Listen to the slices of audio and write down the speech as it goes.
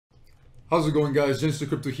How's it going, guys? Jenster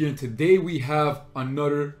Crypto here, and today we have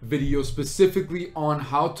another video specifically on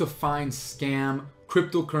how to find scam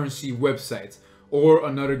cryptocurrency websites, or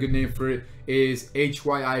another good name for it is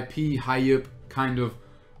Hyip kind of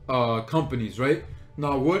companies, right?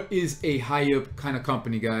 Now, what is a Hyip kind of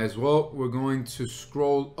company, guys? Well, we're going to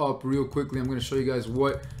scroll up real quickly. I'm going to show you guys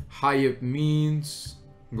what Hyip means.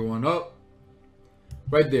 Going up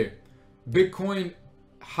right there, Bitcoin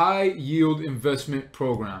high yield investment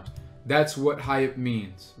programs. That's what Hyip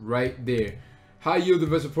means right there. High yield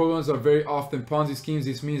investment programs are very often Ponzi schemes.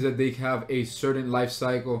 This means that they have a certain life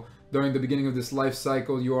cycle. During the beginning of this life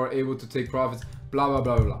cycle, you are able to take profits, blah, blah,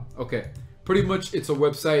 blah, blah. Okay, pretty much it's a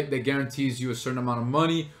website that guarantees you a certain amount of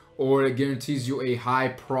money, or it guarantees you a high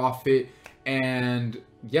profit. And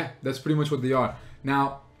yeah, that's pretty much what they are.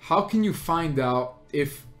 Now, how can you find out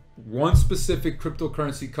if one specific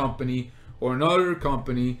cryptocurrency company or another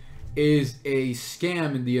company is a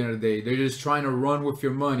scam in the end of the day? They're just trying to run with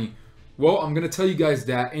your money. Well, I'm gonna tell you guys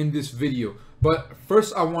that in this video, but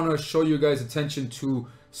first I want to show you guys attention to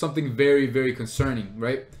something very, very concerning,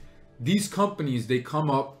 right? These companies, they come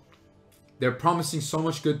up, they're promising so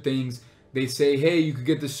much good things. They say, hey, you could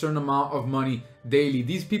get this certain amount of money daily.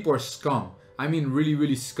 These people are scum. I mean, really,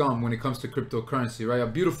 really scum when it comes to cryptocurrency, right? A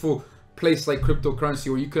beautiful place like cryptocurrency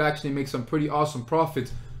where you could actually make some pretty awesome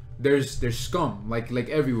profits, there's scum like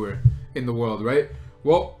everywhere in the world, right?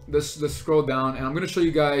 Well, let's scroll down, and I'm going to show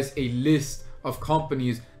you guys a list of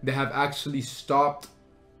companies that have actually stopped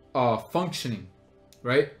functioning,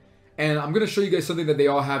 right? And I'm going to show you guys something that they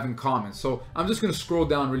all have in common. So I'm just going to scroll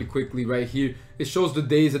down really quickly right here. It shows the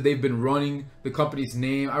days that they've been running, the company's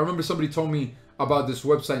name. I remember somebody told me about this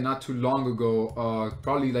website not too long ago,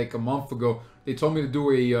 probably like a month ago. They told me to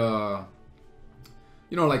do a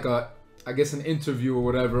I guess an interview or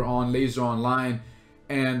whatever on Laser Online,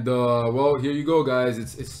 and well, here you go, guys.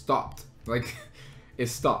 It's stopped. Like, it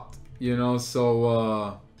stopped, you know.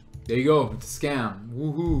 So there you go. It's a scam.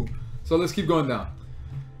 Woohoo! So let's keep going down.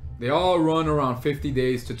 They all run around 50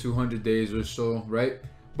 days to 200 days or so, right?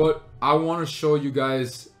 But I want to show you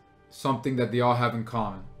guys something that they all have in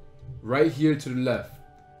common. Right here to the left,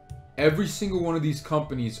 every single one of these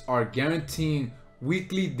companies are guaranteeing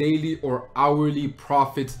weekly, daily, or hourly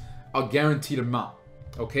profits, a guaranteed amount.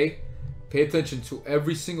 Okay, pay attention to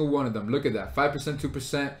every single one of them. Look at that: 5%,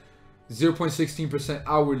 2%, 0.16%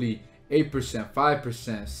 hourly, 8%,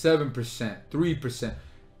 5%, 7%, 3%.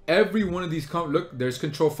 Every one of these companies. Look, there's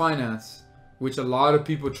Control Finance, which a lot of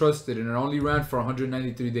people trusted, and it only ran for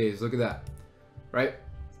 193 days. Look at that, right?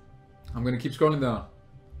 I'm gonna keep scrolling down.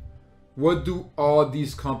 What do all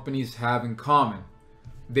these companies have in common?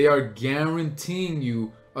 They are guaranteeing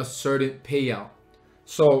you a certain payout.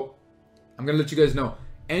 So I'm gonna let you guys know,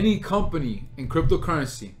 any company in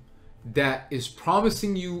cryptocurrency that is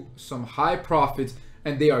promising you some high profits,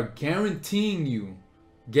 and they are guaranteeing you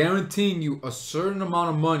a certain amount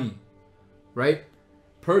of money, right,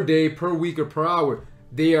 per day, per week, or per hour,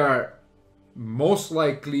 they are most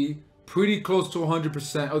likely pretty close to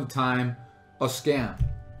 100% of the time a scam.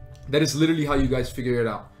 That is literally how you guys figure it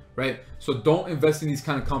out, right? So don't invest in these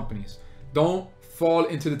kind of companies. Don't fall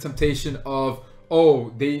into the temptation of,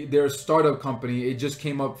 oh, they're a startup company, it just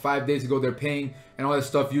came up 5 days ago, they're paying and all that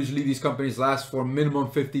stuff. Usually these companies last for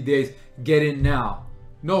minimum 50 days. Get in now.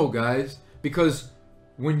 No, guys, because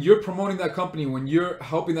when you're promoting that company, when you're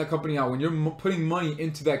helping that company out, when you're putting money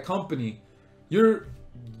into that company, you're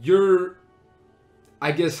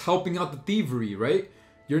I guess helping out the thievery, right?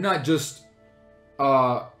 You're not just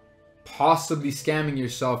possibly scamming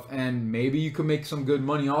yourself, and maybe you could make some good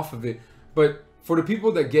money off of it, but for the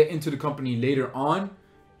people that get into the company later on,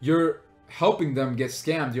 you're helping them get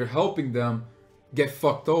scammed. You're helping them get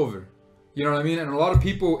fucked over. You know what I mean? And a lot of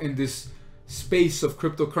people in this space of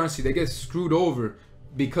cryptocurrency, they get screwed over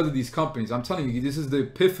because of these companies. I'm telling you, this is the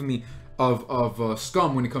epiphany of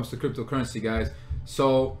scum when it comes to cryptocurrency, guys.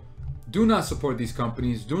 So do not support these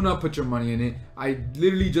companies. Do not put your money in it. I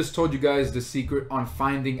literally just told you guys the secret on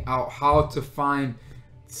finding out how to find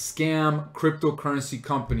scam cryptocurrency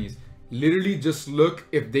companies. Literally just look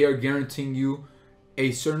if they are guaranteeing you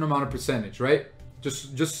a certain amount of percentage, right?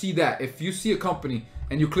 Just see that. If you see a company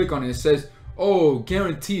and you click on it, it says, oh,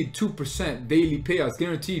 guaranteed 2% daily payouts,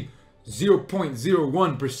 guaranteed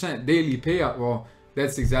 0.01% daily payout. Well,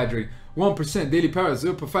 that's exaggerated. 1% daily payout,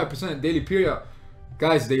 0.5% daily payout.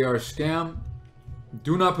 Guys, they are a scam.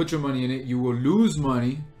 Do not put your money in it. You will lose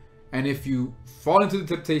money. And if you fall into the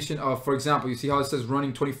temptation of, for example, you see how it says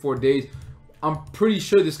running 24 days, I'm pretty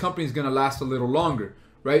sure this company is going to last a little longer,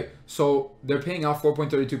 right? So they're paying out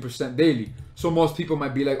 4.32% daily. So most people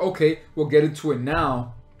might be like, okay, we'll get into it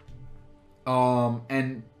now.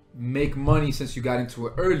 And make money since you got into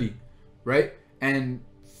it early, right? And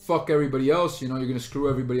fuck everybody else, you know, you're gonna screw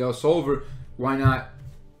everybody else over. Why not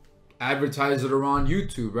advertise it around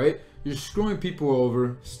YouTube, right? You're screwing people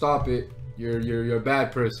over. Stop it. You're a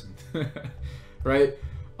bad person. Right?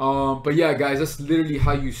 But yeah, guys, that's literally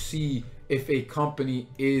how you see if a company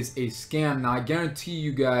is a scam. Now I guarantee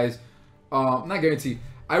you guys, not guarantee,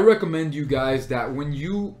 I recommend you guys that when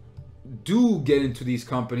you do get into these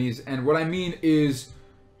companies, and what I mean is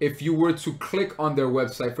if you were to click on their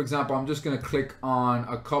website, for example, I'm just gonna click on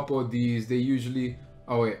a couple of these. They usually,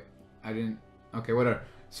 oh wait, I didn't, okay, whatever.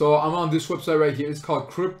 So I'm on this website right here. It's called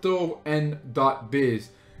crypton.biz.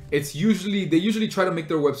 It's usually, they usually try to make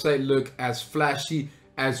their website look as flashy,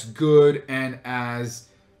 as good, and as,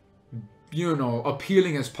 you know,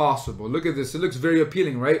 appealing as possible. Look at this. It looks very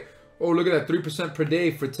appealing, right? Oh, look at that. 3% per day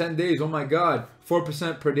for 10 days. Oh my God.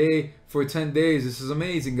 4% per day for 10 days. This is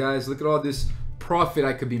amazing, guys. Look at all this profit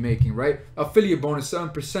I could be making, right? Affiliate bonus,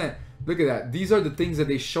 7%. Look at that. These are the things that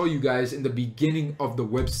they show you guys in the beginning of the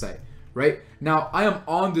website, right? Now, I am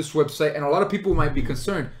on this website, and a lot of people might be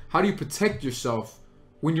concerned. How do you protect yourself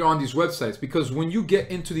when you're on these websites? Because when you get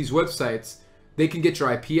into these websites, they can get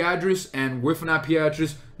your IP address, and with an IP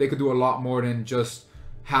address, they could do a lot more than just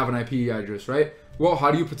have an IP address, right? Well,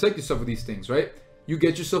 how do you protect yourself with these things, right? You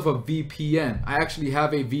get yourself a VPN. I actually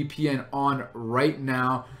have a VPN on right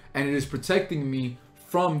now, and it is protecting me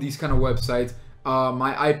from these kind of websites.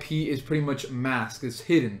 My IP is pretty much masked. It's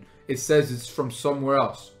hidden. It says it's from somewhere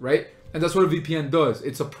else, right? And that's what a VPN does.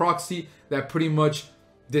 It's a proxy that pretty much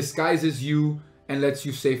disguises you and lets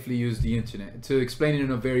you safely use the internet. To explain it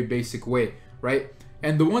in a very basic way, right?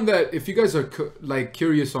 And the one that, if you guys are like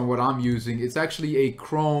curious on what I'm using, it's actually a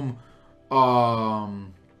Chrome,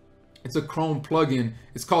 it's a Chrome plugin.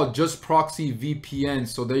 It's called Just Proxy VPN.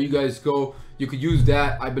 So there you guys go. You could use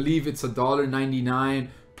that. I believe it's $1.99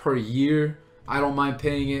 per year. I don't mind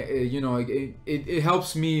paying it. You know, it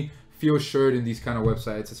helps me feel assured in these kind of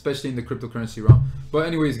websites, especially in the cryptocurrency realm. But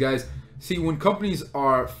anyways, guys, see, when companies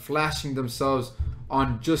are flashing themselves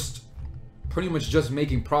on just pretty much just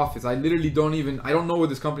making profits, I literally don't know what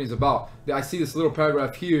this company is about. I see this little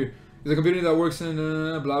paragraph here. There's a company that works in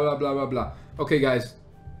blah, blah, blah, blah, blah. Okay, guys,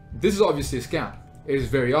 this is obviously a scam. It is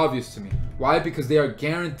very obvious to me. Why? Because they are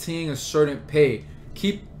guaranteeing a certain pay.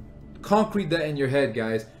 Keep concrete that in your head,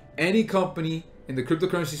 guys. Any company in the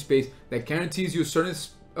cryptocurrency space that guarantees you a certain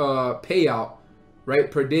payout, right,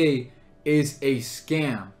 per day is a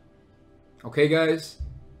scam. Okay, guys?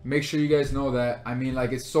 Make sure you guys know that. I mean,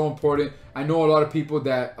 like, it's so important. I know a lot of people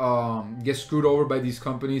that get screwed over by these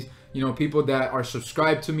companies. You know, people that are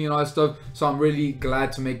subscribed to me and all that stuff. So I'm really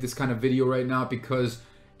glad to make this kind of video right now, because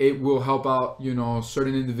it will help out, you know,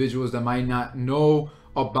 certain individuals that might not know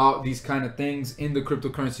about these kind of things in the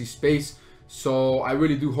cryptocurrency space. So I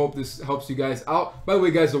really do hope this helps you guys out. By the way,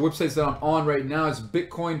 guys, the websites that I'm on right now is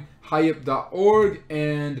bitcoinhyip.org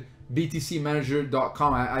and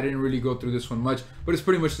btcmanager.com. I didn't really go through this one much, but it's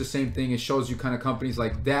pretty much the same thing. It shows you kind of companies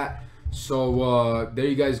like that. So there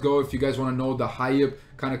you guys go. If you guys want to know the Hyip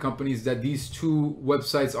kind of companies that these two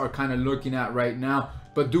websites are kind of looking at right now.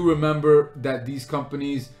 But do remember that these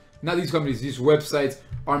companies, these websites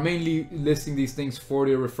are mainly listing these things for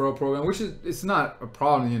their referral program, which is, it's not a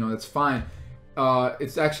problem, you know, that's fine.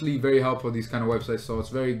 It's actually very helpful, these kind of websites. So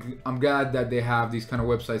it's I'm glad that they have these kind of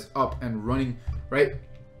websites up and running, right?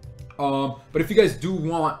 But if you guys do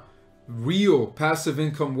want real passive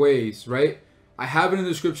income ways, right, I have it in the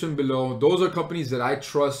description below. Those are companies that I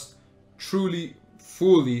trust truly,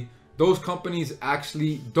 fully. Those companies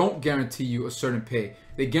actually don't guarantee you a certain pay.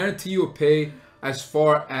 They guarantee you a pay as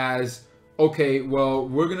far as, okay, well,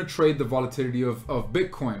 we're gonna trade the volatility of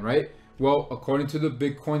Bitcoin, right? Well, according to the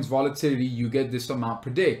Bitcoin's volatility, you get this amount per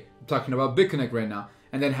day. I'm talking about BitConnect right now.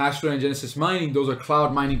 And then Hashrate and Genesis Mining, those are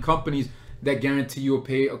cloud mining companies that guarantee you a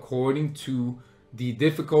pay according to the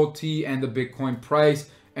difficulty and the Bitcoin price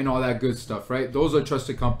and all that good stuff, right? Those are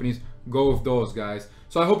trusted companies. Go with those, guys.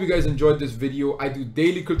 So I hope you guys enjoyed this video. I do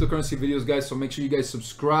daily cryptocurrency videos, guys, so make sure you guys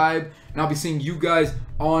subscribe, and I'll be seeing you guys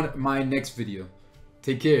on my next video.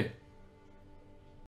 Take care.